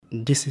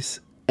This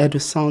is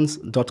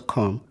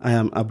edusounds.com. I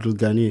am Abdul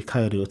Ghani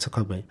Kayode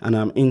Otokobe, and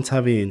I'm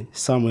interviewing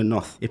Samuel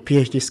North, a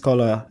PhD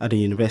scholar at the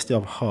University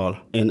of Hull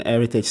in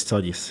Heritage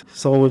Studies.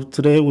 So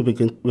today we're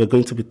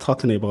going to be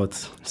talking about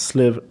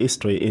slave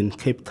history in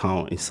Cape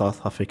Town in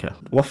South Africa.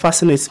 What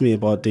fascinates me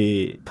about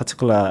the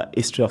particular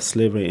history of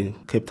slavery in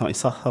Cape Town in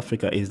South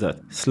Africa is that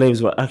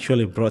slaves were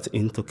actually brought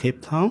into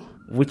Cape Town,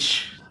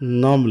 which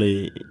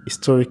normally,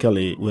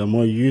 historically, we are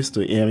more used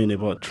to hearing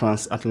about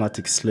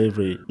transatlantic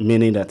slavery,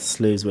 meaning that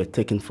slaves were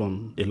taken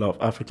from a lot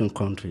of African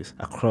countries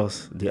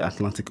across the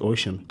Atlantic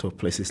Ocean to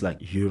places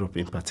like Europe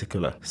in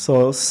particular.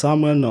 So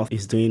Samuel North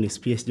is doing his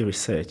PhD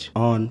research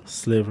on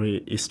slave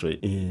history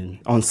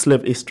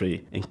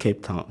in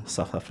Cape Town,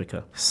 South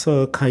Africa.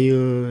 So can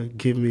you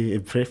give me a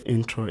brief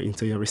intro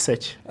into your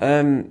research?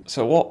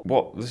 So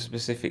what the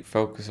specific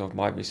focus of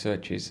my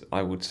research is,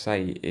 I would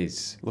say,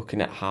 is looking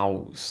at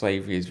how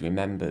slavery is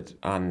remembered,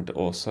 and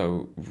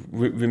also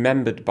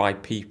remembered by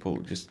people,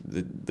 just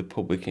the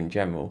public in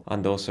general,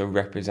 and also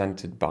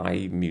represented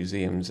by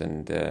museums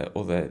and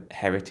other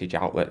heritage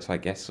outlets, I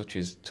guess, such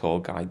as tour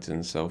guides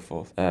and so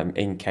forth,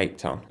 in Cape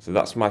Town. So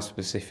that's my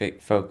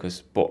specific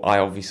focus, but I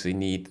obviously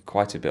need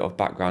quite a bit of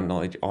background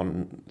knowledge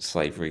on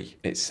slavery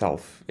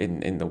itself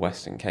in the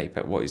Western Cape,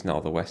 at what is now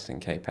the Western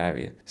Cape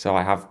area. So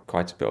I have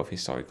quite a bit of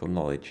historical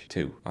knowledge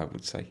too, I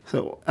would say.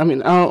 So,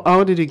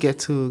 how did you get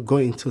to go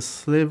into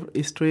slave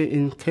history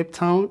in Cape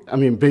Town?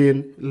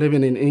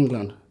 Living in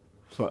England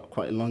for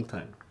quite a long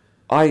time.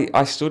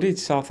 I studied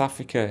South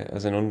Africa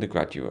as an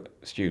undergraduate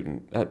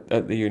student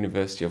at the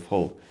University of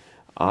Hull,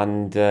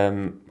 and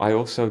I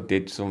also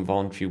did some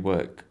voluntary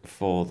work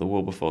for the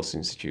Wilberforce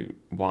Institute,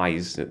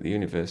 WISE, at the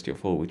University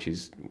of Hull, which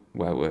is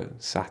where we're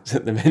sat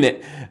at the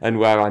minute and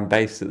where I'm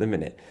based at the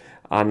minute.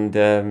 And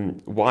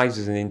WISE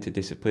is an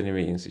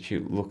interdisciplinary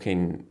institute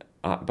looking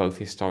at both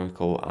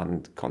historical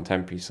and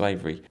contemporary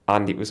slavery.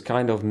 And it was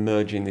kind of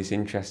merging this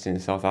interest in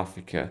South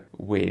Africa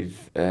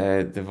with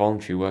the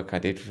voluntary work I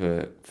did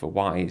for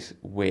WISE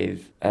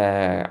with,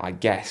 I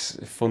guess,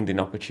 funding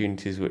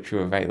opportunities which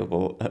were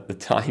available at the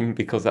time,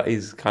 because that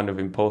is kind of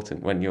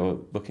important when you're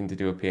looking to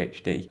do a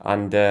PhD.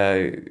 And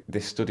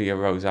this study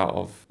arose out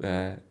of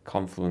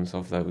confluence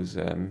of those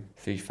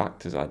three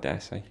factors, I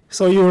dare say.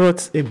 So you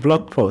wrote a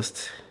blog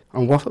post.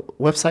 On what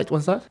website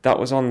was that? That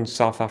was on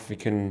South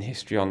African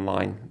History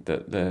Online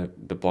that the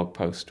blog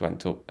post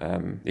went up.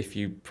 If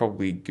you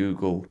probably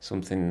Google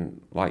something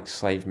like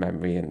slave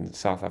memory and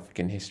South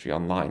African History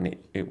Online,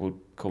 it would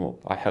come up,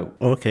 I hope.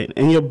 Okay.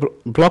 In your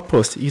blog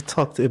post, you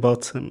talked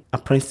about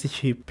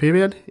apprenticeship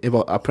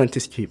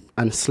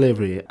and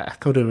slavery. I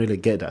couldn't really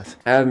get that.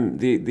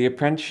 The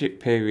apprenticeship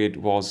period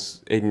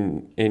was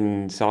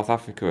in South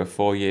Africa a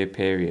 4-year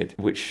period,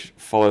 which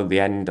followed the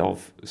end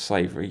of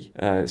slavery.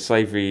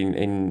 Slavery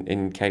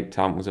in Cape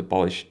Town was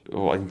abolished,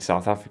 or in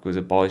South Africa was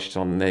abolished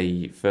on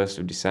the 1st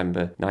of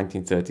December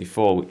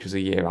 1934, which was a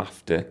year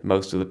after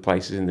most of the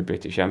places in the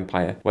British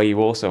Empire, where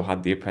you also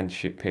had the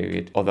apprenticeship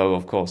period. Although,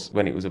 of course,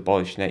 when it was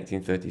abolished in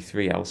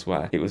 1833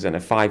 elsewhere, it was in a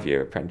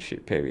 5-year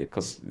apprenticeship period,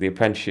 because the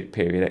apprenticeship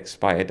period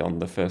expired on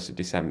the 1st of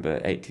December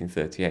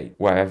 1838,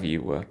 wherever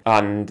you were.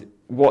 And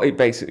what it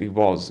basically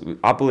was,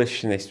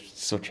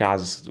 abolitionists such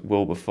as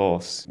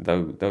Wilberforce,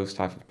 those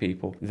type of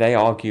people, they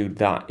argued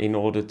that in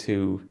order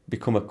to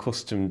become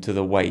accustomed to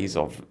the ways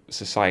of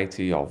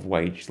society, of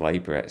wage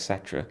labour,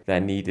 etc.,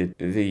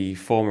 the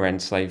former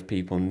enslaved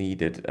people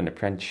needed an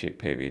apprenticeship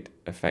period,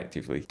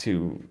 effectively,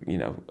 to,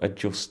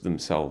 adjust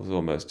themselves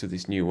almost to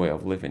this new way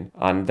of living.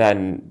 And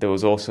then there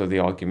was also the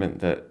argument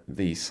that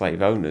the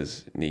slave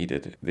owners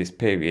needed this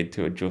period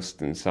to adjust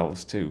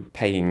themselves to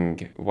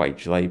paying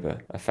wage labour,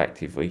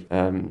 effectively.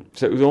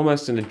 So it was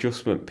almost an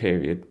adjustment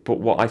period, but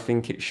what I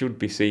think it should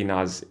be seen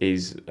as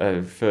is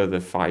a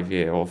further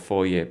 5-year or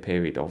 4-year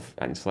period of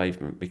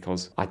enslavement,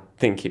 because I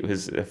think it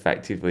was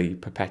effectively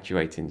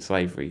perpetuating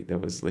slavery. There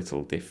was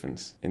little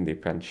difference in the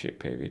apprenticeship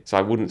period. So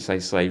I wouldn't say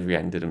slavery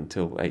ended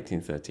until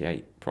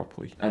 1838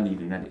 properly, and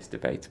even then it's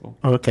debatable.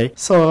 Okay,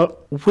 so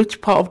which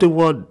part of the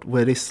world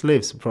were the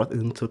slaves brought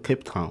into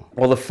Cape Town?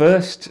 Well, the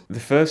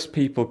first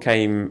people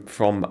came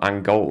from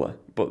Angola.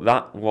 But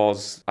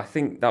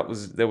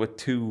there were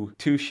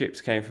two ships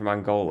came from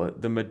Angola.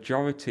 The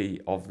majority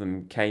of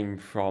them came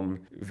from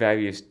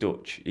various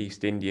Dutch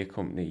East India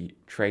Company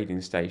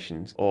trading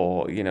stations,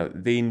 or,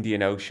 the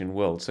Indian Ocean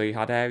world. So you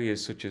had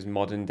areas such as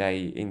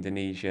modern-day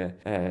Indonesia,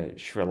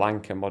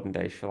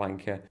 modern-day Sri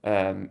Lanka,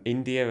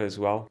 India as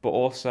well, but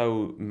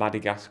also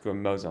Madagascar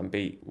and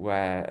Mozambique,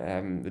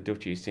 where the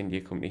Dutch East India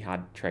Company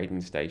had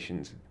trading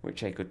stations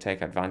which they could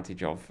take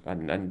advantage of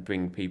and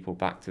bring people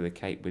back to the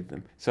Cape with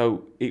them.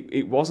 So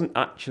it wasn't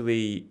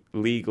actually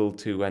legal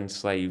to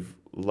enslave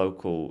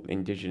local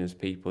indigenous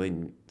people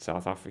in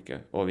South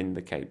Africa, or in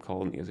the Cape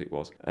Colony as it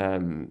was.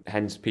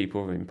 Hence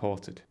people were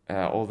imported.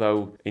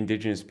 Although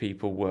indigenous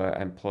people were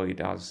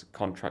employed as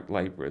contract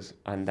labourers,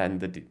 and then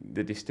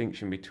the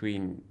distinction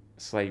between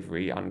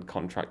slavery and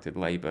contracted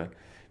labour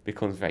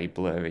becomes very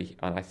blurry,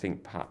 and I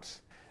think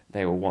perhaps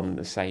they were one and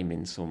the same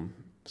in some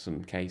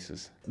some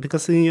cases.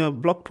 Because in your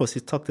blog post,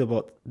 you talked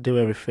about they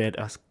were referred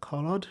as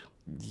colored.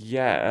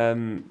 Yeah,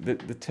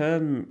 the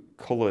term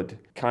coloured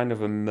kind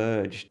of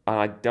emerged, and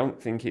I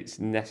don't think it's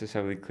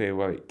necessarily clear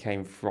where it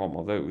came from,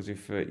 although it was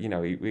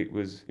it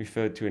was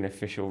referred to in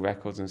official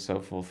records and so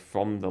forth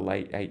from the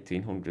late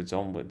 1800s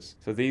onwards.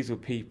 So these were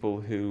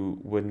people who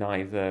were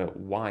neither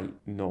white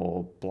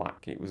nor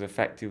black. It was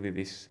effectively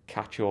this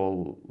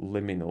catch-all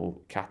liminal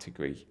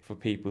category for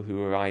people who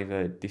were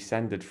either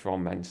descended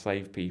from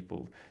enslaved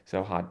people,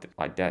 so had,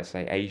 I dare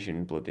say,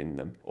 Asian blood in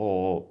them,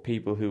 or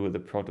people who were the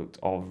product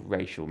of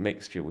racial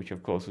mixture, which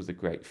of course was a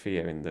great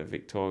fear in the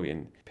Victorian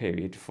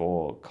period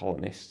for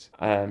colonists,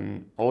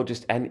 or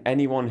just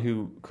anyone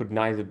who could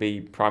neither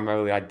be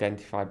primarily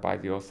identified by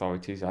the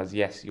authorities as,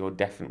 yes, you're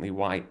definitely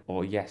white,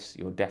 or yes,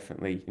 you're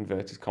definitely,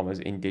 inverted commas,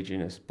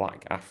 indigenous,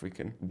 black,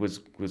 African, was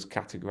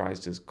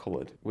categorised as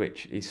coloured,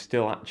 which is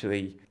still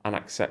actually an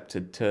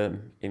accepted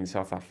term in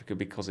South Africa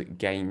because it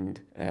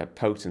gained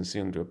potency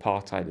under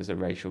apartheid as a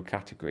racial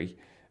category.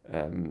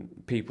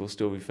 People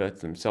still refer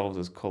to themselves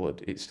as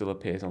coloured. It still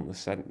appears on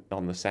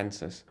the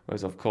census,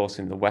 whereas of course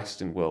in the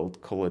Western world,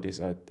 coloured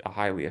is a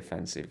highly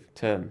offensive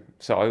term.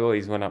 So I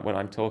always, when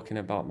I'm talking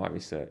about my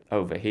research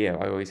over here,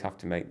 I always have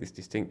to make this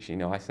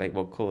distinction. I say,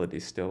 well, coloured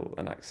is still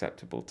an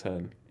acceptable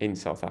term in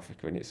South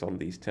Africa, and it's on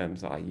these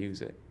terms that I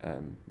use it,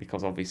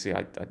 because obviously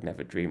I'd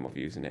never dream of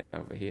using it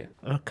over here.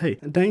 Okay.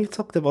 Then you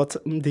talked about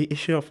the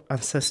issue of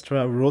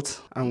ancestral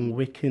roots and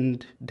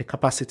weakened the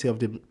capacity of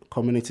the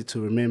community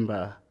to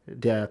remember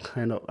their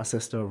kind of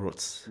ancestral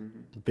roots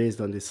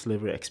based on the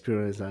slavery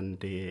experience, and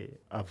they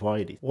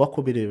avoid it. What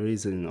could be the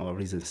reason or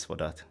reasons for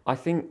that? I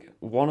think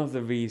one of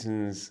the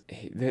reasons,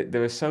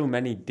 there are so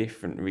many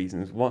different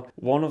reasons.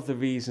 One of the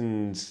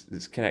reasons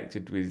that's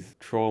connected with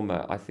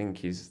trauma, I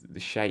think, is the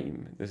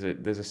shame. There's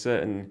a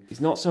certain, it's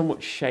not so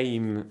much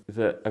shame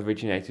that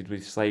originated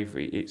with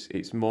slavery,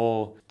 it's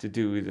more to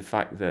do with the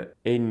fact that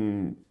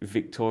in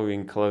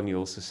Victorian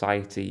colonial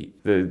society,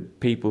 the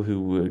people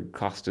who were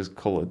classed as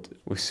coloured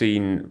were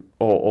seen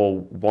or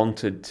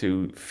wanted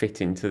to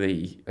fit into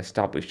the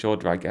established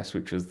order, I guess,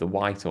 which was the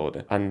white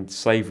order, and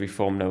slavery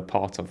formed no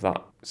part of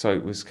that. So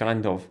it was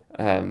kind of,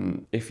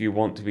 if you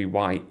want to be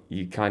white,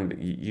 you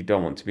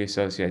don't want to be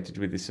associated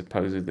with the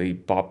supposedly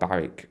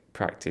barbaric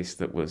practice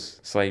that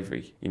was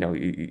slavery.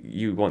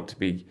 You want to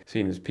be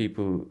seen as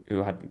people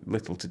who had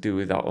little to do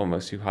with that,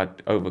 almost, who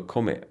had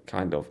overcome it,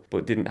 kind of,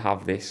 but didn't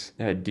have this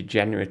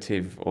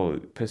degenerative, or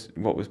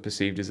what was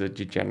perceived as a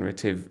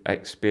degenerative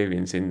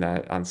experience in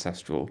their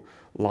ancestral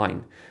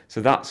line. So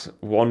that's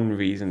one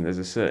reason. There's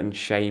a certain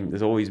shame.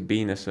 There's always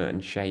been a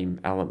certain shame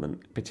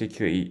element,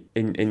 particularly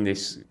in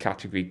this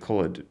category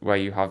coloured, where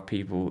you have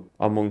people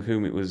among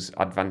whom it was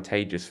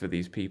advantageous for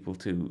these people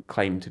to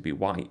claim to be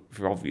white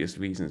for obvious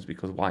reasons,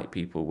 because white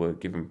people were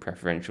given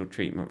preferential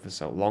treatment for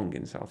so long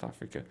in South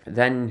Africa.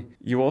 Then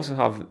you also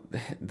have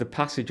the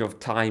passage of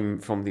time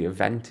from the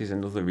event is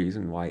another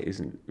reason why it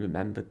isn't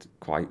remembered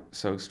quite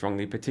so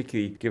strongly,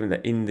 particularly given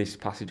that in this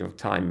passage of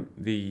time,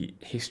 the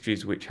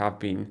histories which have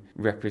been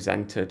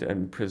represented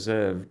and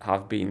preserved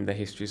have been the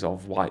histories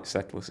of white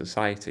settler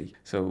society.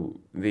 So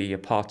the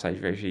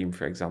apartheid regime,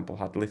 for example,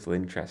 had little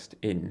interest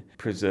in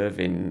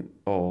preserving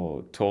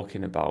or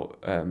talking about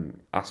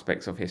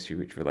aspects of history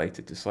which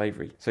related to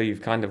slavery. So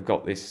you've kind of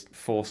got this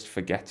forced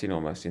forgetting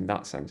almost in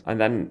that sense. And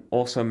then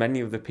also many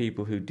of the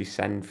people who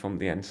descend from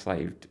the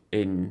enslaved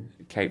in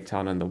Cape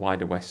Town and the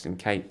wider Western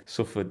Cape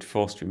suffered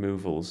forced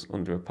removals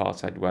under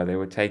apartheid, where they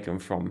were taken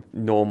from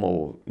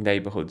normal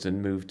neighbourhoods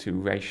and moved to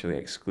racially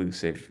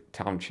exclusive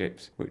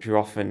townships, which were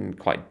often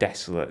quite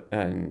desolate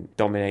and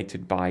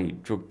dominated by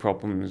drug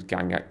problems,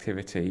 gang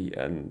activity,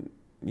 and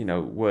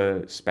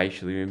were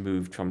spatially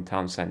removed from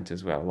town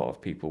centres where a lot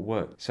of people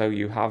work. So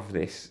you have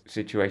this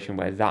situation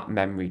where that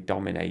memory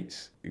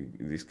dominates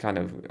this kind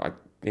of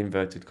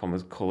inverted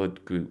commas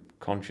coloured group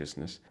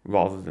consciousness,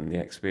 rather than the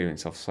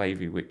experience of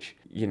slavery, which,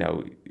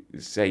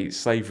 say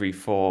slavery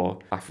for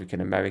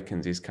African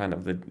Americans is kind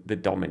of the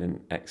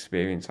dominant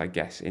experience, I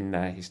guess, in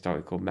their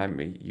historical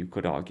memory, you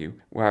could argue.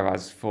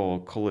 Whereas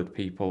for coloured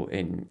people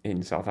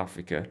in South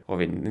Africa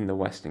or in the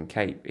Western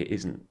Cape, it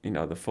isn't.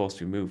 The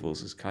forced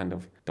removals has kind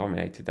of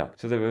dominated that.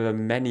 So there are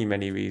many,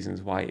 many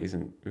reasons why it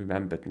isn't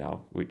remembered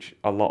now, which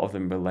a lot of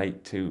them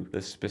relate to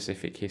the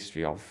specific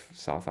history of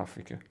South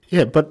Africa.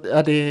 Yeah, but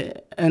at the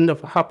end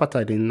of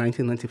apartheid in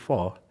 1994,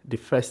 the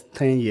first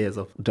 10 years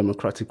of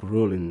democratic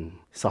rule in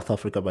South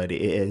Africa by the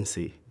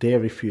ANC, they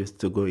refused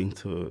to go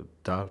into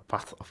that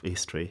path of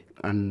history,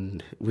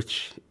 and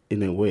which,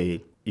 in a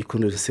way, you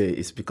couldn't say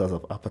it's because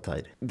of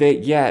apartheid.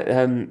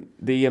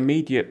 The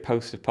immediate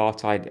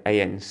post-apartheid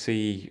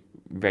ANC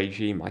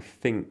regime, I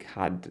think,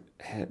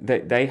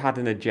 they had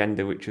an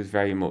agenda which was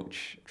very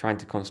much trying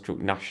to construct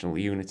national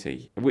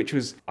unity, which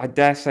was, I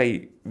dare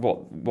say,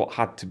 what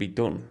had to be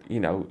done.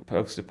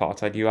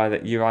 Post-apartheid,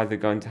 you're either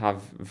going to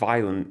have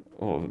violent,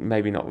 or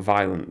maybe not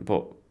violent,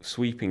 but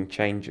sweeping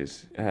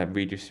changes,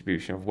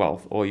 redistribution of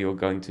wealth, or you're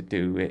going to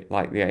do it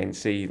like the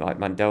ANC, like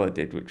Mandela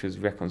did, which was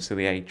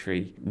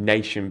reconciliatory,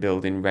 nation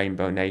building,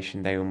 rainbow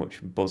nation. They were much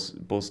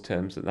buzz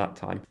terms at that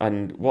time.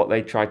 And what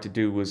they tried to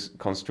do was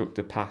construct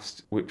a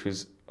past which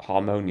was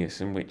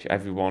harmonious and which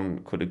everyone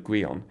could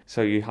agree on.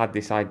 So you had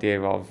this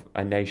idea of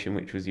a nation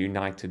which was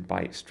united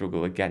by its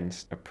struggle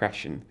against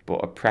oppression,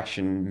 but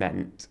oppression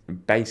meant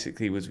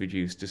basically was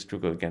reduced to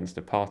struggle against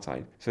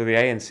apartheid. So the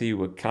ANC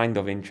were kind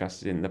of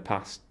interested in the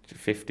past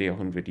 50 or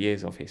 100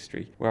 years of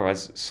history,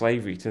 whereas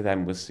slavery to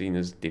them was seen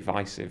as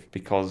divisive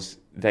because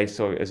they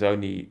saw it as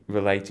only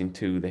relating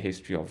to the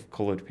history of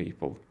coloured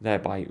people.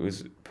 Thereby it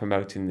was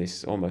promoting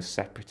this almost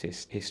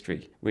separatist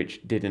history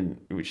which didn't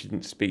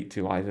speak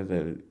to either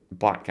the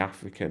black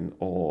African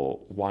or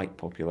white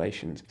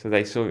populations. So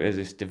they saw it as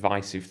this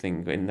divisive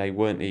thing and they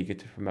weren't eager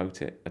to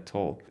promote it at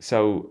all.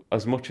 So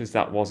as much as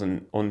that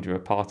wasn't under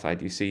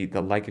apartheid, you see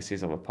the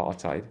legacies of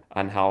apartheid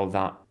and how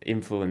that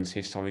influenced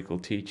historical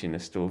teaching are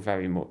still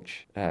very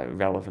much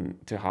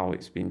relevant to how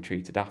it's been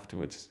treated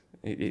afterwards.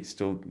 It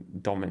still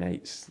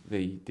dominates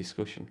the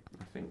discussion,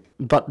 I think.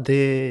 But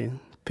the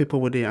people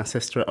with the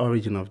ancestral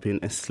origin of being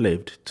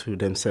enslaved to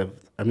themselves,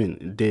 I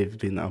mean, they've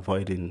been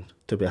avoiding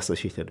to be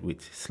associated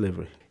with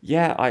slavery.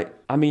 Yeah,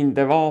 I mean,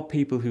 there are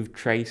people who've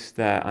traced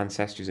their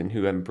ancestors and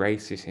who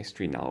embrace this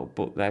history now,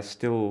 but they're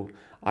still,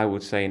 I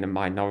would say, in a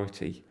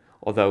minority,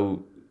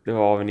 although there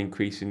are an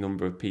increasing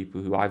number of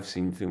people who I've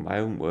seen through my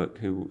own work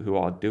who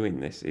are doing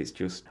this. It's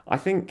just, I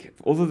think,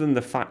 other than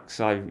the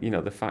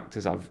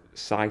factors I've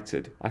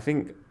cited, I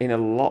think in a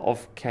lot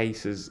of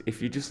cases,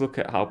 if you just look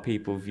at how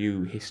people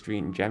view history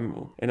in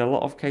general, in a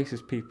lot of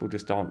cases, people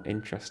just aren't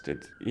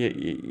interested.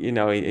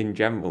 In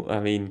general,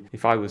 I mean,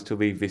 if I was to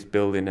leave this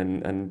building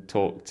and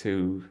talk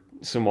to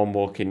someone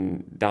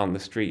walking down the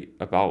street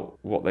about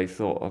what they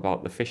thought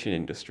about the fishing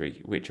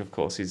industry, which of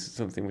course is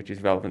something which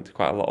is relevant to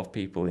quite a lot of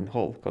people in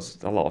Hull, because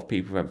a lot of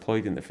people are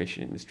employed in the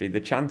fishing industry, the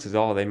chances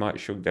are they might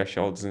shrug their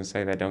shoulders and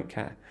say they don't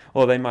care,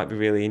 or they might be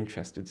really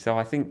interested. So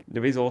I think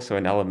there is also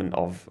an element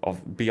of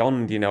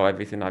beyond,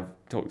 everything I've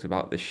talked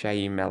about, the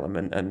shame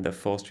element and the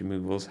forced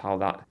removals, how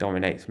that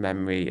dominates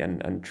memory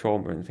and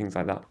trauma and things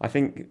like that. I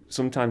think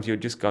sometimes you're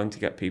just going to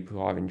get people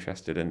who are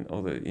interested and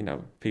other,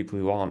 people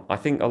who aren't. I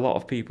think a lot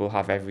of people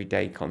have everyday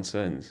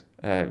concerns,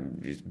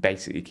 just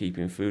basically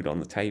keeping food on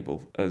the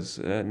table as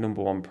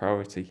number one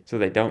priority. So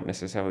they don't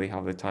necessarily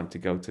have the time to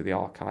go to the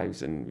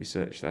archives and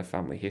research their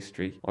family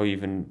history or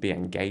even be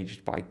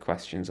engaged by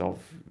questions of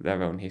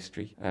their own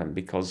history,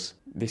 because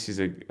this is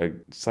a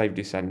slave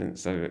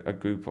descendants, a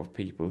group of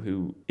people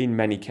who in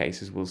many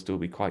cases will still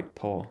be quite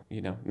poor,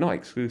 not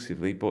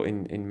exclusively, but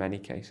in many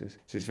cases.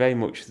 So it's very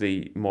much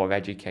the more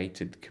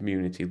educated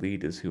community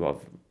leaders who have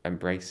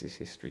embraced this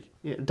history.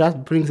 Yeah,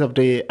 that brings up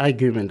the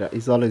argument that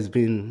it's always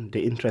been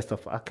the interest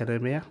of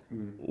academia,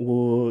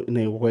 who in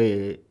a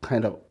way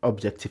kind of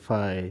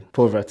objectify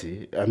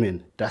poverty. I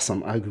mean, that's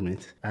some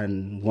argument,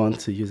 and want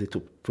to use it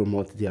to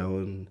promote their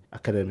own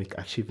academic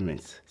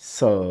achievements.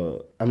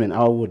 So, I mean,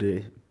 how would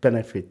they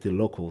benefit the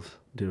locals,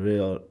 the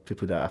real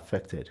people that are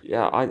affected?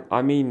 Yeah,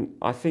 I mean,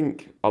 I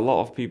think a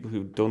lot of people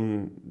who've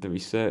done the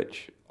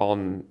research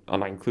on,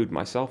 and I include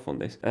myself on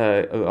this,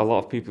 a lot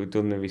of people who've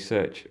done the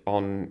research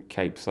on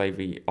Cape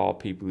slavery are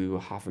people who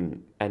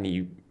haven't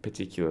any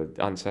particular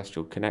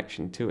ancestral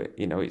connection to it.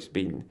 It's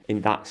been,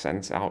 in that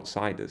sense,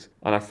 outsiders.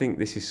 And I think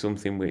this is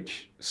something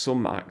which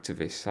some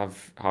activists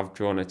have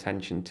drawn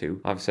attention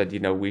to. I've said,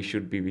 we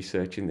should be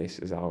researching this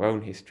as our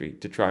own history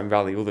to try and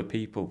rally other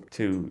people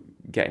to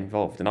get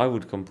involved. And I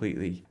would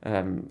completely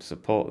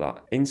support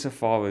that.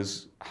 Insofar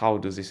as how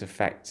does this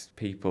affect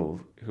people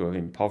who are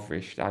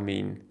impoverished? I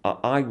mean,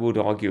 I would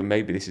argue,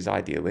 maybe this is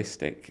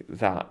idealistic,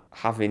 that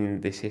having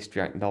this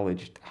history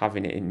acknowledged,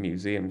 having it in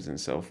museums and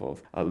so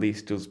forth, at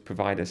least does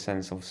provide a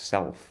sense of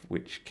self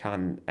which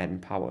can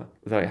empower,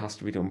 though it has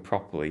to be done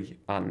properly.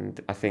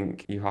 And I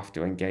think you have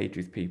to engage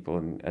with people,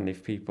 and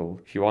if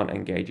you aren't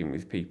engaging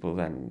with people,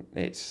 then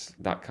it's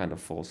that kind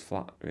of falls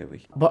flat,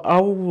 really. But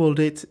how would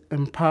it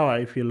empower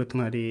if you're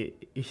looking at the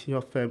issue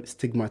of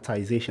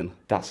stigmatization?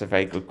 That's a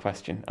very good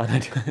question,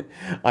 and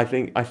I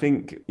think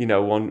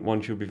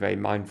one should be very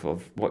mindful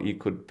of what you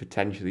could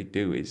potentially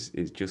do is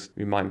just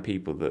remind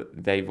people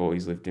that they've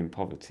always lived in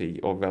poverty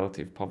or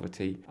relative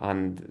poverty,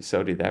 and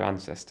so did their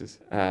ancestors.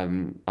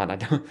 And I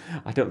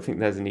don't think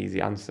there's an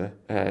easy answer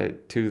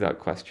to that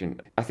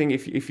question. I think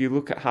if you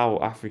look at how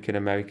African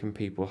American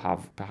people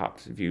have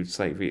perhaps viewed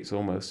slavery, it's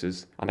almost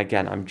as, and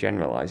again I'm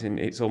generalizing,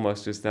 it's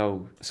almost as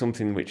though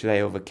something which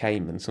they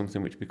overcame and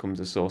something which becomes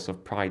a source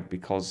of pride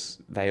because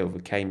they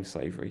overcame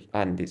slavery,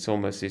 and it's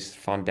almost this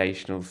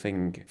foundational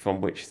thing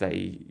from which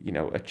they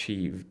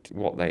achieved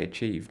what they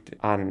achieved.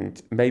 And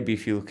maybe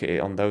if you look at it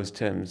on those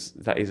terms,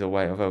 that is a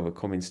way of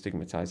overcoming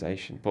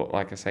stigmatization, but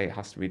like I say, it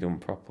has to be done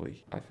properly.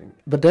 differently, I think.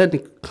 But then,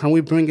 can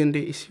we bring in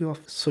the issue of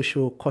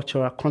social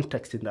cultural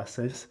context in that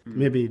sense?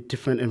 Maybe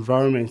different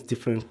environments,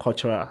 different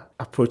cultural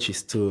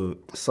approaches to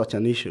such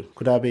an issue.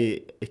 Could that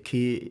be a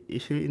key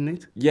issue in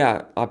it?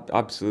 Yeah,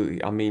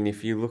 absolutely. I mean,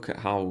 if you look at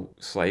how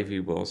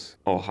slavery was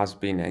or has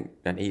been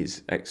and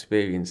is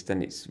experienced,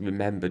 then it's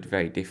remembered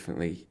very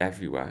differently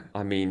everywhere.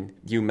 I mean,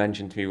 you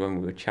mentioned to me when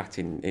we were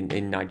chatting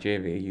in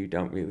Nigeria, you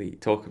don't really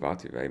talk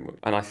about it very much.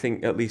 And I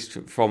think, at least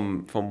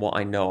from what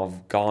I know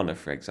of Ghana,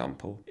 for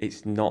example,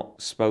 it's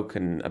not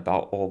spoken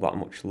about all that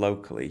much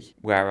locally,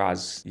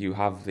 whereas you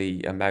have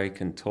the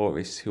American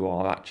tourists who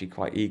are actually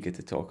quite eager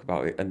to talk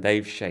about it, and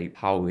they've shaped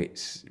how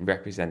it's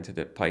represented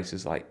at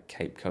places like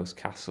Cape Coast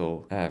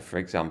Castle, for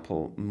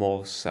example,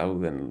 more so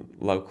than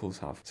locals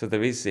have. So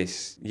there is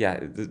this,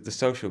 the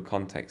social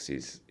context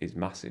is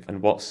massive,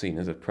 and what's seen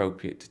as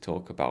appropriate to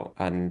talk about,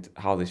 and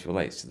how this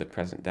relates to the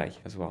present day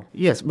as well.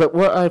 Yes, but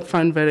what I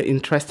find very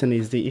interesting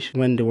is the issue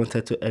when they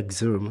wanted to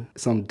exhume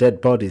some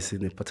dead bodies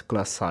in a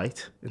particular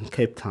site in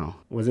Cape Town.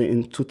 Was it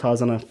in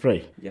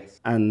 2003? Yes.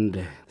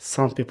 And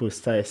some people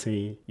started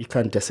saying, you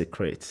can't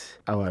desecrate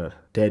our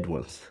dead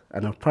ones.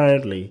 And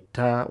apparently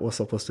that was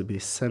supposed to be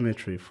a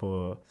cemetery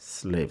for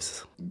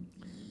slaves.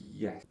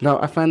 Yes.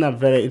 Now, I find that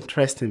very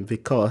interesting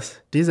because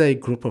these are a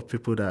group of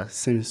people that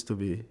seems to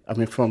be, I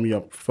mean, from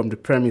the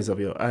premise of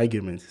your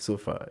argument so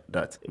far,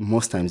 that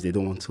most times they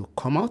don't want to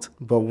come out.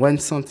 But when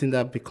something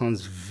that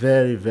becomes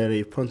very, very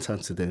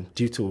important to them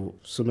due to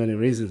so many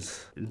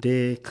reasons,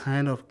 they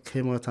kind of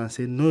came out and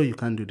said, no, you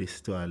can't do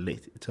this to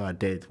our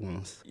dead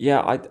ones.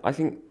 Yeah, I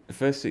think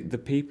firstly, the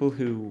people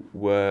who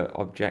were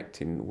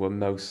objecting were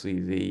mostly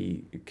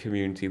the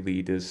community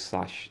leaders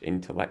 /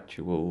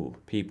 intellectual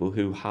people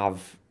who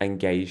have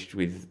engaged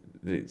with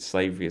the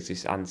slavery as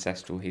this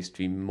ancestral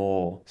history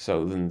more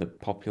so than the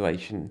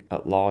population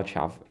at large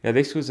have. Now,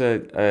 this was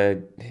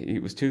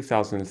it was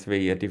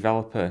 2003, a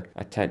developer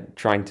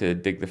trying to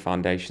dig the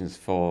foundations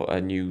for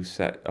a new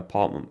set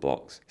apartment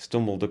blocks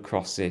stumbled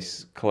across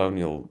this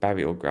colonial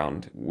burial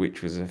ground,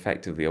 which was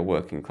effectively a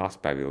working class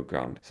burial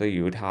ground. So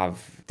you would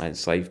have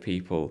enslaved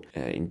people,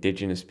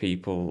 indigenous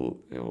people,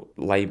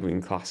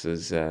 labouring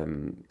classes,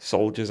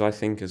 soldiers, I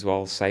think, as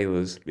well,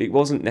 sailors. It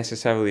wasn't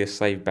necessarily a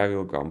slave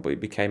burial ground, but it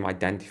became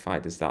identified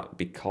as that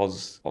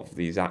because of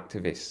these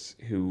activists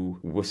who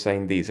were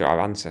saying these are our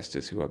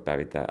ancestors who are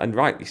buried there. And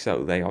rightly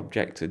so, they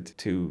objected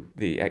to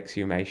the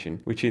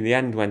exhumation, which in the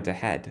end went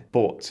ahead.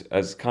 But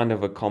as kind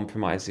of a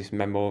compromise, this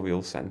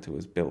memorial centre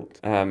was built.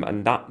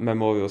 And that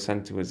memorial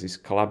centre was this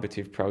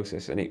collaborative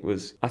process, and it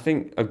was, I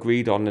think,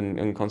 agreed on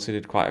and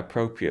considered quite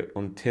appropriate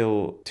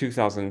until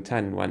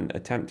 2010, when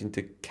attempting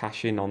to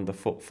cash in on the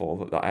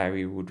footfall that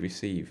area would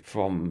receive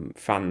from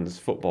fans,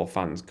 football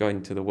fans,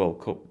 going to the World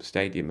Cup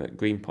stadium at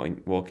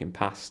Greenpoint, walking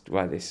past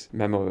where this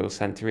memorial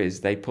centre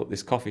is, they put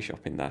this coffee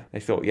shop in there. They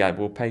thought,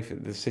 we'll pay for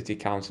the city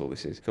council,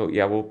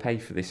 we'll pay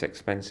for this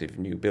expensive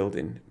new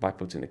building by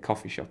putting a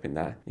coffee shop in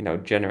there,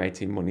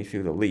 generating money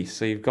through the lease.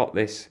 So you've got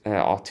this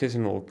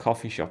artisanal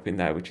coffee shop in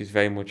there, which is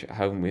very much at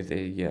home with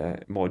the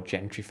more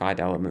gentrified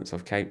elements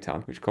of Cape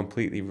Town, which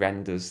completely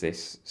renders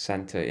this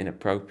centre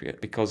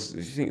inappropriate. Because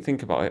if you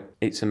think about it,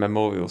 it's a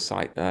memorial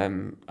site,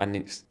 and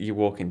you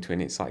walk into it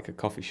and it's like a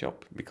coffee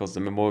shop, because the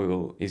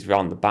memorial is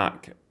round the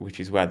back, which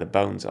is where the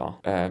bones are.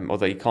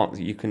 Although you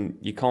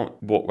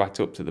can't walk right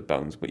up to the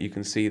bones, but you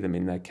can see them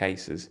in their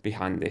cases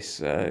behind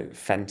this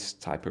fence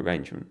type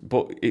arrangement.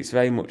 But it's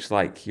very much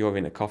like you're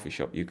in a coffee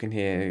shop. You can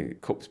hear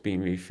cups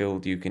being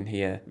refilled, you can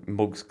hear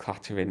mugs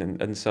clattering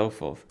and so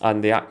forth.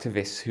 And the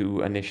activists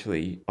who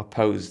initially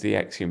opposed the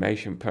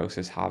exhumation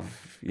process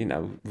have,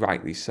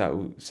 rightly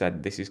so,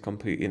 said this is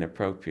completely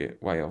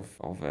inappropriate way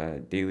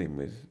of dealing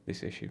with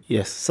this issue.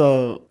 Yes,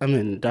 so, I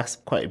mean, that's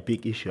quite a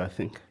big issue, I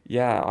think.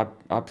 Yeah,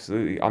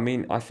 absolutely. I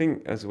mean, I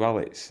think as well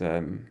it's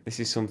this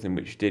is something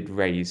which did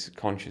raise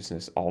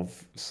consciousness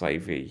of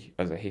slavery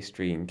as a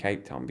history in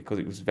Cape Town, because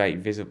it was very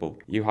visible.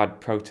 You had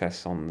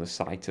protests on the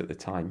site at the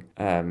time,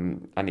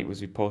 and it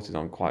was reported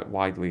on quite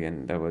widely,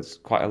 and there was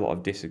quite a lot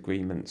of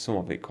disagreement, some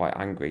of it quite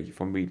angry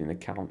from reading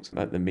accounts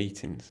at the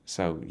meetings.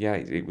 So yeah,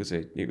 it was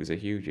a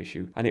huge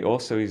issue. And it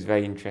also is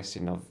very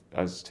interesting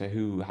as to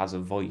who has a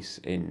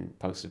voice in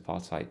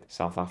post-apartheid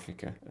South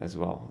Africa as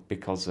well,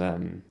 because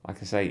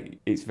like I say,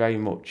 it's very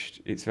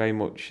much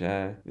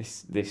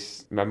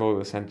this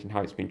memorial centre and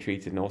how it's been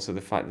treated, and also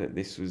the fact that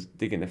this was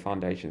digging the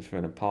foundations for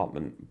an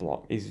apartment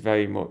block is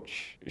very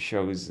much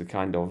shows the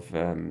kind of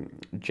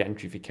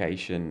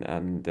gentrification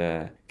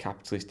and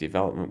capitalist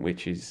development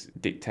which is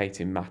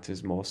dictating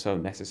matters more so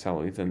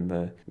necessarily than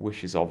the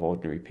wishes of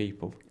ordinary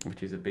people,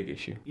 which is a big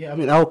issue. Yeah, I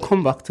mean, I'll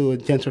come back to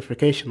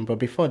gentrification, but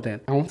before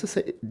then, I want to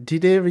say,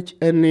 did they reach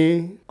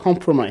any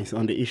compromise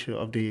on the issue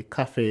of the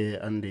cafe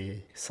and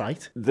the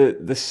site?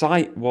 The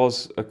site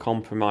was a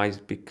compromise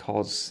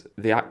because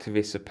the activists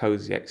activists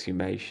opposed the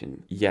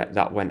exhumation, yet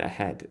that went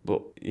ahead.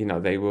 But,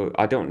 they were,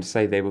 I don't want to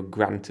say they were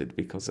granted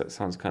because that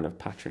sounds kind of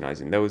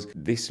patronising.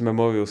 This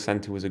memorial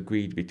centre was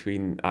agreed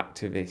between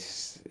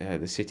activists,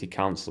 the city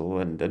council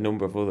and a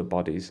number of other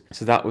bodies.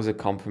 So that was a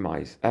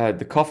compromise.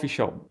 The coffee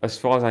shop, as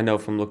far as I know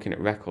from looking at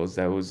records,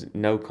 there was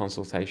no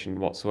consultation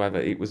whatsoever.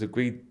 It was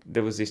agreed,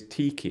 there was this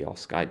tea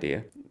kiosk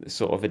idea,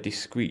 sort of a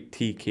discreet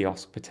tea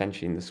kiosk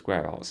potentially in the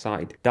square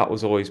outside. That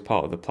was always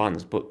part of the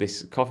plans, but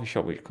this coffee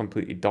shop which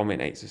completely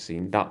dominates the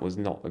scene, that was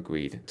not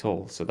agreed at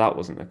all. So that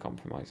wasn't a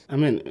compromise. I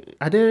mean,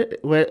 are they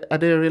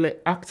really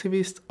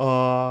activists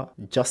or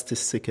justice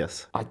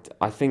seekers?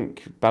 I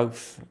think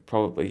both,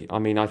 probably. I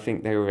mean, I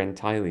think they were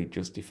entirely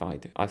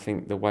justified. I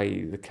think the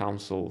way the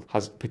council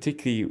has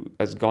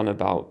gone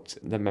about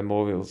the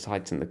memorial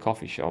sites and the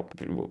coffee shop,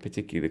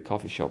 particularly the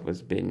coffee shop,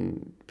 has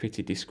been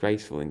pretty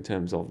disgraceful in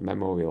terms of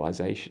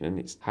memorialisation, and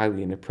it's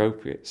highly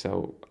inappropriate.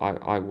 So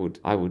I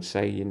would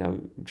say,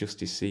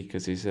 justice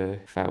seekers is a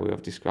fair way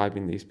of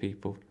describing these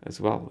people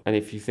as well. And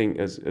if you think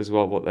as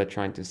well what they're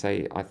trying to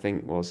say, I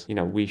think was,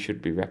 we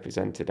should be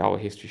represented, our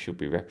history should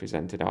be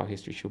represented, our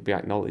history should be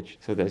acknowledged.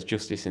 So there's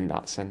justice in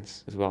that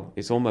sense as well.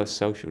 It's almost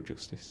social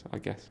justice, I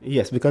guess.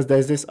 Yes, because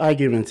there's this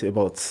argument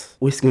about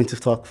who's going to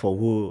talk for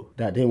who,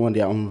 that they want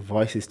their own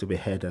voices to be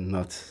heard and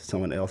not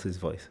someone else's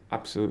voice.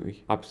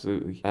 Absolutely.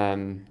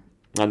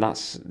 And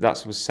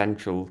that was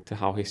central to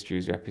how history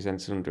is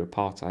represented under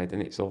apartheid,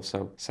 and it's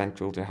also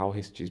central to how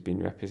history has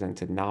been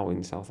represented now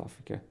in South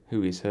Africa,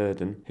 who is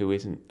heard and who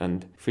isn't.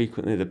 And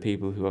frequently the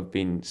people who have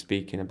been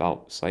speaking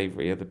about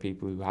slavery are the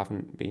people who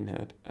haven't been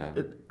heard.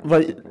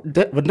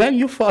 But then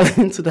you fall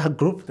into that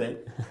group then.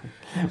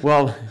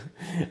 Well,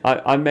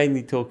 I'm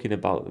mainly talking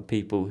about the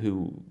people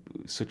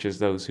such as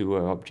those who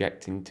were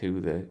objecting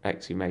to the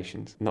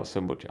exhumations. Not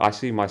so much. I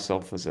see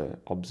myself as an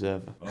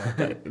observer.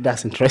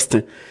 That's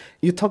interesting.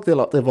 You talked a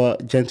lot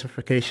about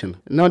gentrification.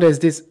 Now there's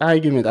this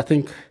argument, I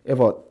think,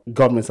 about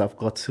governments have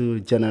got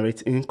to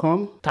generate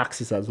income.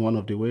 Taxes as one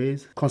of the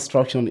ways.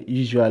 Construction,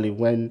 usually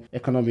when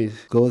economy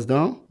goes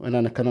down, when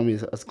an economy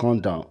has gone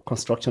down,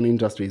 construction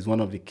industry is one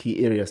of the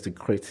key areas to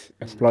create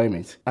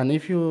employment. And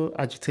if you're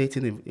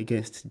agitating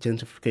against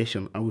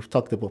gentrification, and we've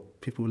talked about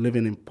people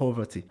living in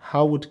poverty,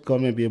 how would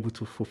government be able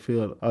to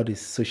fulfill all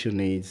these social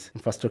needs,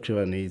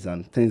 infrastructural needs,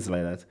 and things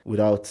like that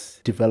without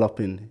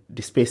developing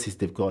the spaces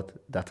they've got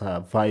that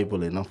are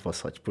viable enough for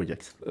such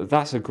projects?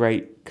 That's a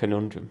great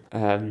conundrum,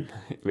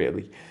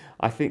 really.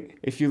 I think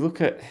if you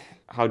look at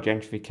how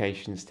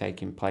gentrification is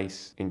taking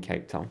place in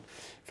Cape Town,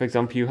 for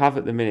example, you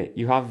have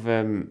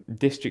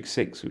District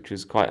 6, which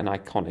was quite an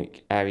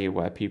iconic area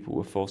where people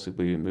were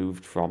forcibly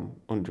removed from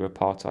under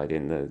apartheid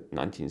in the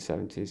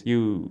 1970s.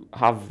 You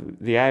have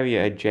the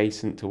area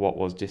adjacent to what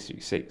was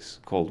District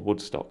 6 called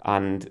Woodstock.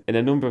 And in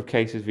a number of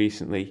cases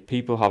recently,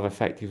 people have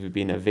effectively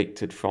been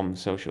evicted from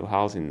social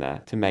housing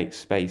there to make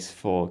space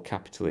for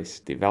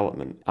capitalist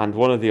development. And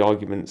one of the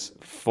arguments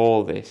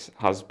for this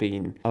has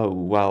been,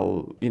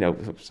 one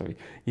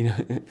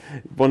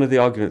of the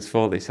arguments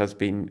for this has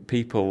been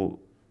people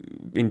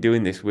in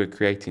doing this, we're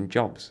creating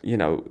jobs,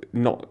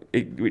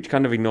 which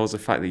kind of ignores the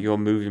fact that you're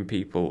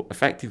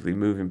effectively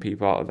moving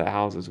people out of their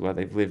houses where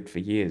they've lived for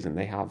years and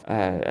they have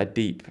a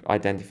deep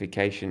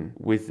identification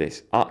with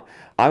this.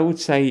 I would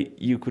say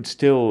you could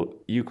still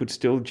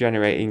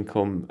generate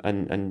income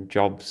and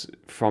jobs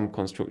from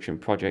construction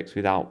projects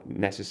without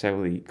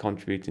necessarily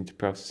contributing to the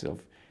process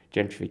of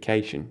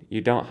gentrification.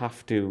 You don't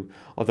have to,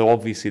 although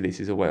obviously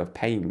this is a way of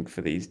paying for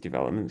these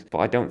developments, but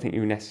I don't think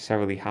you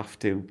necessarily have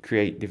to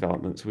create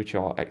developments which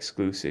are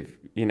exclusive.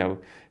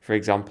 For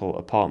example,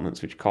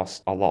 apartments which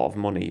cost a lot of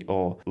money,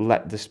 or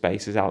let the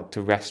spaces out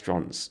to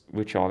restaurants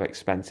which are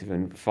expensive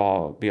and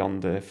far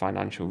beyond the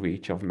financial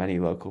reach of many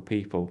local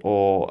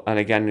people. And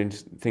again, in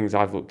things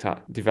I've looked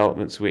at,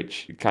 developments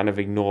which kind of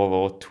ignore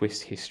or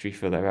twist history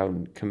for their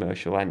own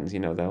commercial ends.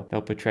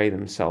 They'll portray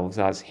themselves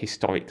as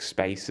historic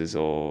spaces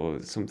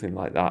or something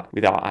like that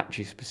without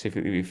actually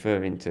specifically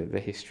referring to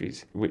the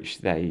histories which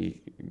they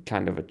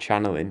kind of are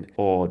channeling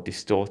or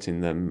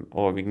distorting them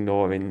or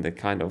ignoring the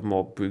kind of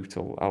more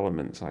brutal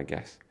elements, I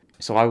guess.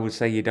 So I would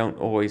say it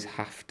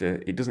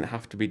doesn't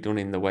have to be done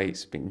in the way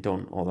it's been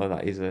done, although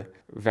that is a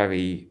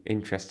very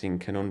interesting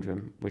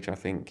conundrum, which I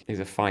think is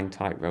a fine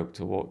tightrope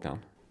to walk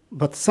down.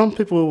 But some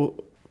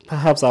people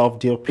perhaps are of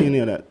the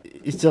opinion that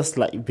it's just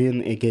like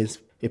being against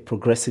a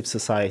progressive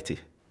society.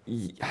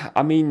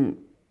 I mean,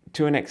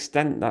 to an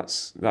extent,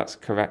 that's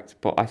correct,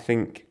 but I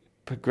think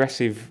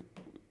progressive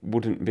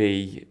wouldn't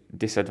be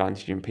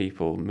disadvantaging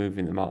people,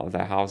 moving them out of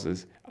their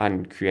houses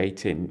and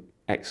creating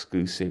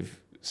exclusive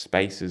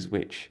spaces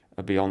which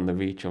are beyond the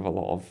reach of a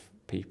lot of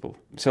people.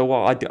 So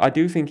while I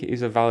do think it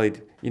is a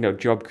valid,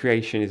 job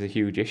creation is a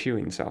huge issue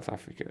in South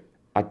Africa,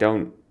 I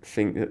don't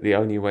think that the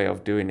only way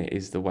of doing it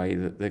is the way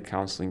that the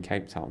council in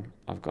Cape Town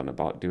have gone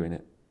about doing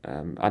it.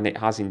 And it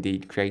has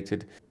indeed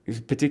created,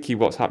 particularly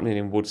what's happening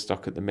in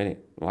Woodstock at the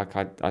minute, like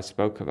I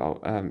spoke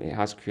about, it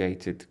has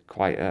created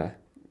quite a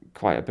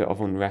bit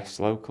of unrest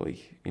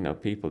locally.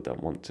 People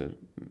don't want to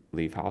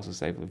leave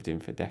houses they've lived in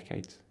for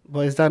decades.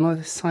 But is that not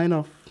a sign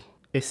of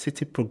a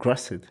city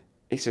progressing?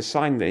 It's a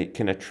sign that it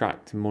can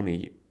attract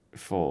money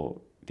for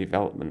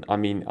development. I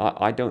mean,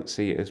 I don't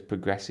see it as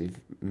progressive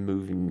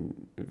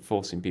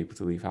forcing people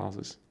to leave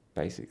houses,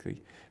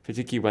 basically.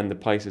 Particularly when the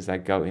places they're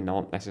going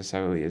aren't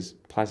necessarily as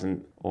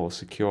pleasant or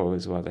secure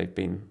as where they've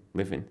been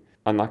living.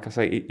 And like I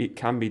say, it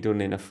can be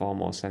done in a far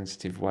more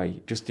sensitive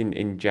way, just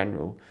in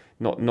general.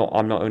 I'm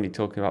not only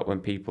talking about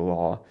when people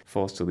are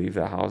forced to leave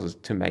their houses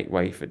to make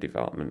way for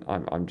development.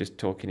 I'm just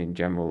talking in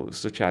general,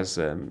 such as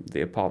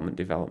the apartment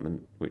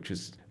development, which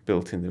was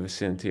built in the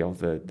vicinity of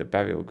the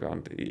burial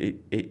ground.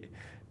 It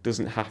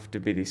doesn't have to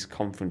be this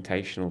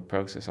confrontational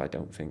process, I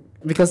don't think.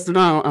 Because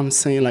now I'm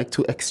saying like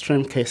two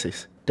extreme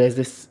cases. There's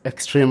this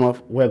extreme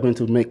of we're going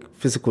to make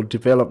physical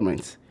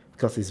development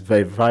because it's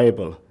very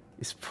viable,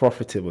 it's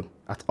profitable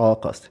at all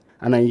costs.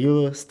 And then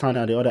you stand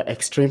at the other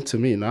extreme to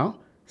me now,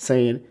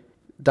 saying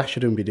that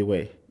shouldn't be the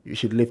way. You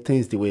should leave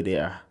things the way they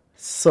are.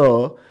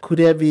 So could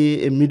there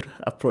be a middle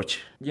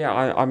approach? Yeah,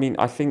 I mean,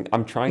 I think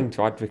I'm trying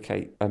to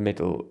advocate a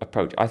middle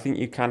approach. I think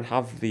you can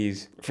have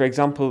these, for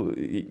example,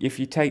 if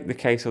you take the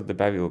case of the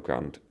burial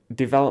ground,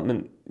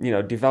 development,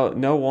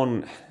 no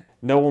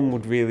one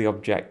would really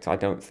object, I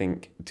don't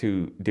think,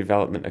 to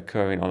development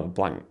occurring on a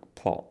blank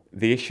plot.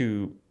 The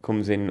issue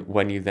comes in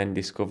when you then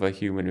discover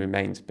human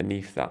remains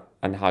beneath that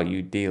and how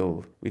you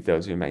deal with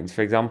those remains.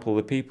 For example,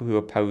 the people who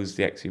opposed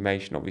the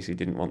exhumation obviously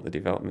didn't want the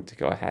development to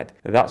go ahead.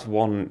 That's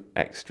one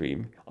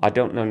extreme. I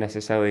don't know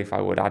necessarily if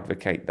I would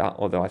advocate that,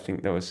 although I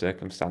think there are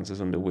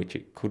circumstances under which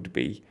it could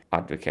be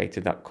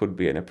advocated. That could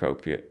be an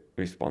appropriate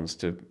response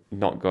to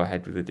not go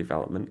ahead with the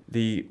development.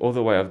 The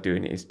other way of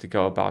doing it is to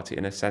go about it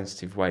in a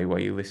sensitive way where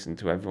you listen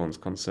to everyone's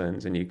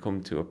concerns and you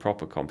come to a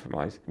proper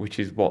compromise, which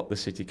is what the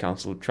City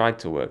Council tried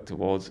to work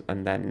towards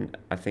and then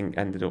I think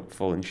ended up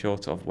falling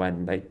short of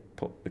when they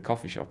put the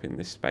coffee shop in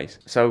this space.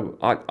 So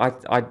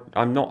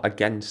I'm not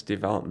against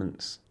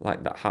developments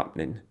like that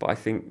happening, but I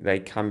think they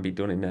can be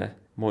done in a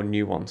more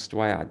nuanced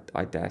way,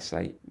 I dare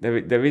say.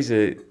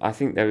 I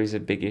think there is a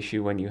big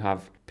issue when you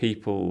have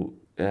people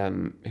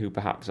who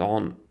perhaps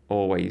aren't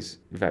always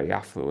very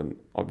affluent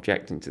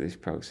objecting to this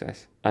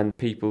process, and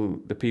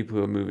the people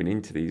who are moving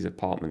into these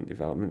apartment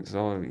developments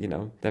are,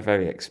 they're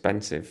very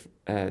expensive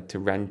to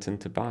rent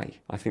and to buy.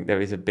 I think there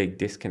is a big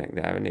disconnect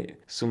there, and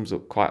it sums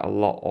up quite a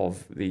lot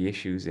of the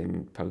issues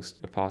in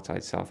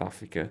post-apartheid South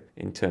Africa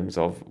in terms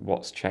of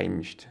what's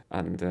changed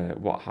and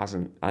what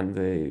hasn't, and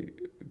the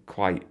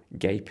quite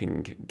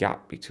gaping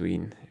gap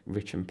between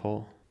rich and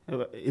poor.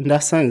 In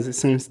that sense, it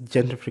seems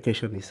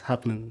gentrification is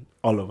happening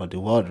all over the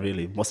world,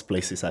 really, most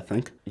places, I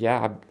think.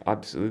 Yeah,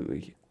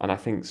 absolutely. And I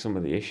think some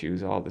of the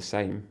issues are the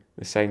same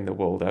the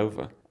world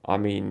over. I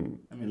mean,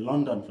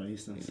 London, for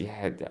instance.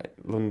 Yeah,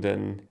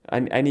 London,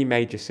 and any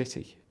major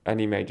city,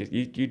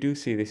 you do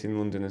see this in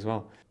London as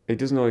well. It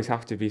doesn't always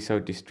have to be so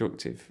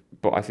destructive,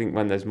 but I think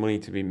when there's money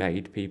to be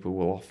made, people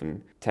will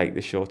often take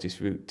the shortest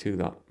route to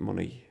that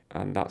money.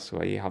 And that's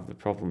where you have the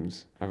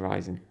problems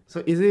arising.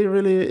 So is it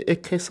really a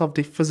case of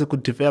the physical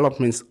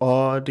developments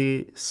or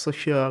the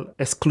social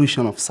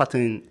exclusion of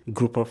certain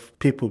group of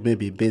people,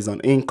 maybe based on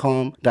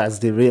income? That's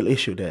the real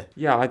issue there.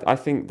 Yeah, I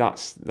think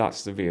that's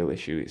the real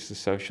issue. It's the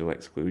social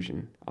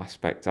exclusion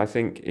aspect. I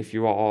think if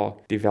you are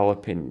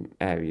developing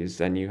areas,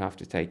 then you have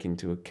to take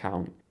into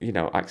account,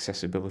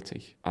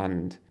 accessibility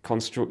and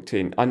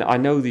constructing. And I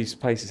know these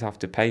places have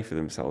to pay for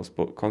themselves,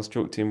 but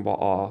constructing what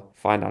are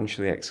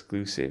financially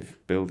exclusive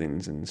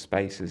buildings and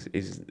spaces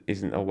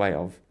isn't a way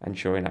of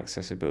ensuring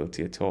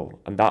accessibility at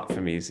all. And that,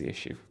 for me, is the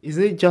issue. Is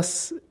it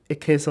just a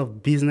case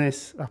of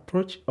business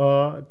approach,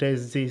 or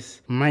there's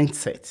this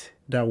mindset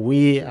that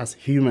we as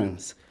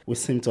humans, we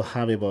seem to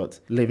have about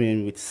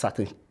living with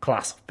certain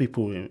class of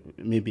people,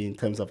 maybe in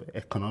terms of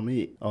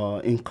economy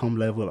or income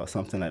level or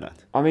something like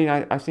that? I mean,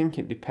 I think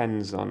it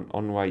depends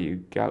on where you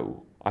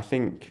go. I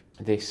think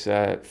this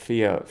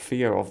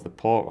fear of the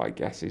poor, I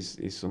guess,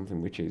 is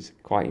something which is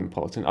quite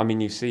important. I mean,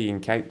 you see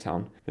in Cape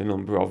Town the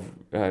number of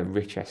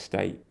rich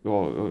estate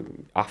or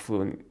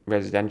affluent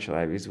residential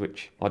areas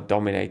which are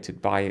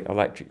dominated by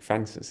electric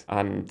fences.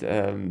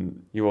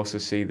 And you also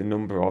see the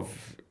number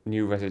of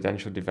new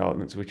residential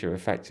developments which are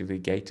effectively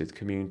gated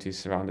communities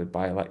surrounded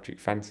by electric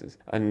fences.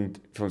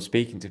 And from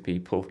speaking to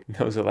people,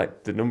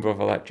 the number of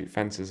electric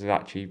fences has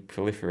actually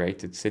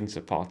proliferated since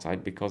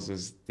apartheid because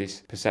there's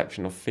this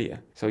perception of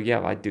fear. So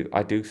yeah, I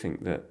do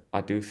think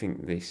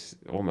this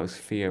almost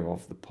fear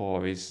of the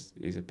poor is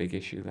a big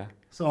issue there.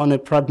 So on a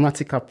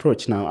pragmatic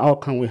approach now, how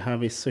can we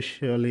have a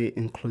socially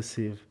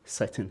inclusive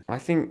setting? I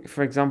think,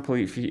 for example,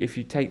 if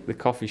you take the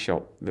coffee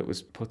shop that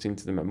was put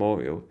into the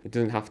memorial, it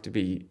doesn't have to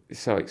be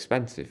so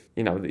expensive.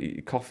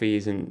 The coffee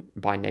isn't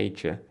by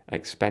nature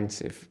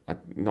expensive,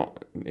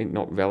 not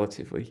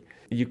relatively.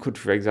 You could,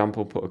 for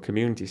example, put a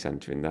community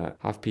centre in there,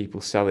 have people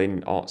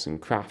selling arts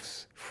and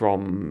crafts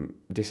from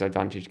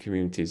disadvantaged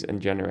communities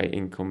and generate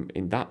income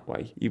in that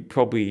way. You'd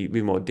probably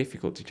be more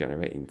difficult to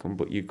generate income,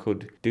 but you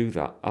could do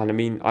that. And I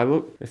mean,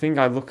 the thing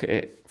I look at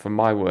it from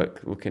my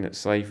work, looking at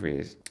slavery,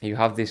 is you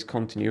have this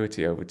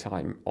continuity over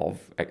time of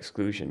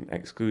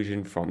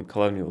exclusion from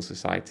colonial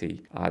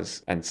society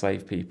as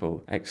enslaved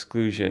people,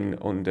 exclusion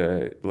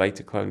under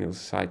later colonial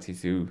society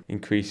through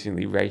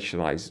increasingly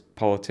racialized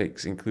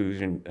politics,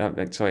 exclusion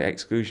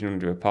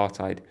under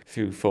apartheid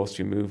through forced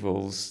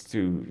removals,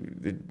 through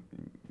the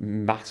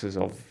masses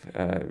of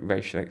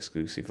racial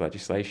exclusive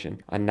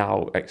legislation, and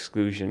now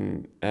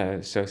exclusion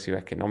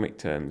socioeconomic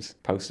terms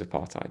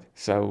post-apartheid.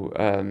 So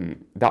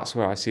that's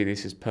where I see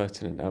this as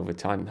pertinent over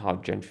time, how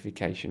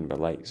gentrification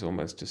relates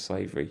almost to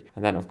slavery.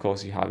 And then of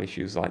course you have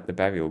issues like the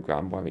burial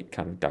ground where it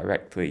kind of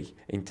directly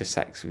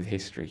intersects with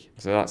history.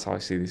 So that's how I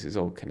see this as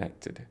all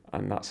connected,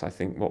 and that's, I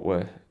think, what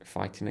we're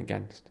fighting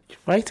against.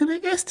 Fighting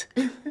against?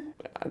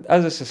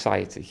 As a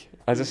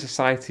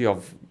society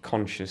of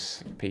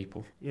conscious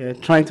people. Yeah,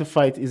 trying to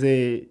fight is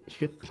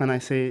can I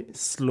say,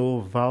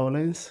 slow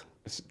violence?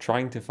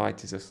 Trying to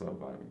fight is a slow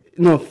violence.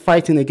 No,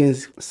 fighting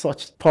against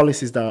such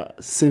policies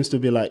that seems to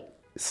be like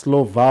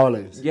slow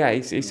violence. Yeah,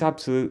 it's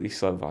absolutely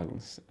slow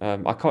violence.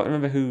 I can't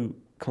remember who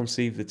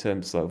conceived the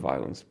term slow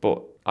violence,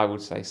 but I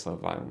would say slow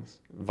violence.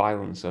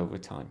 Violence over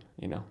time,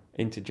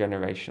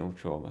 intergenerational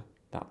trauma.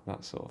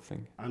 That sort of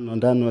thing. And on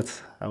that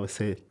note, I would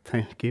say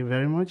thank you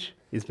very much.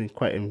 It's been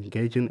quite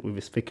engaging. We'll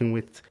be speaking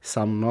with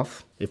Sam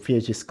North, a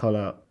PhD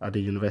scholar at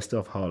the University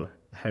of Hull,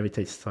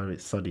 Heritage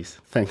Studies.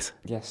 Thanks.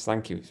 Yes,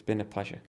 thank you. It's been a pleasure.